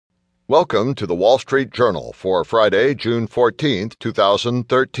Welcome to the Wall Street Journal for Friday, June 14,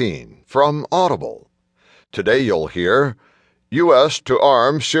 2013, from Audible. Today you'll hear U.S. to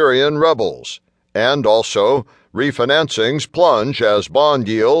arm Syrian rebels, and also refinancings plunge as bond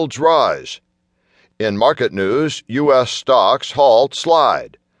yields rise. In market news, U.S. stocks halt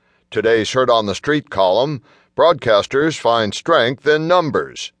slide. Today's Heard on the Street column, broadcasters find strength in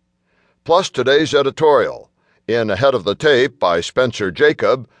numbers. Plus today's editorial, in Ahead of the Tape by Spencer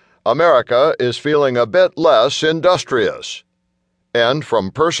Jacob, America is feeling a bit less industrious. And from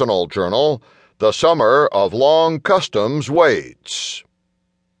Personal Journal, the summer of long customs waits.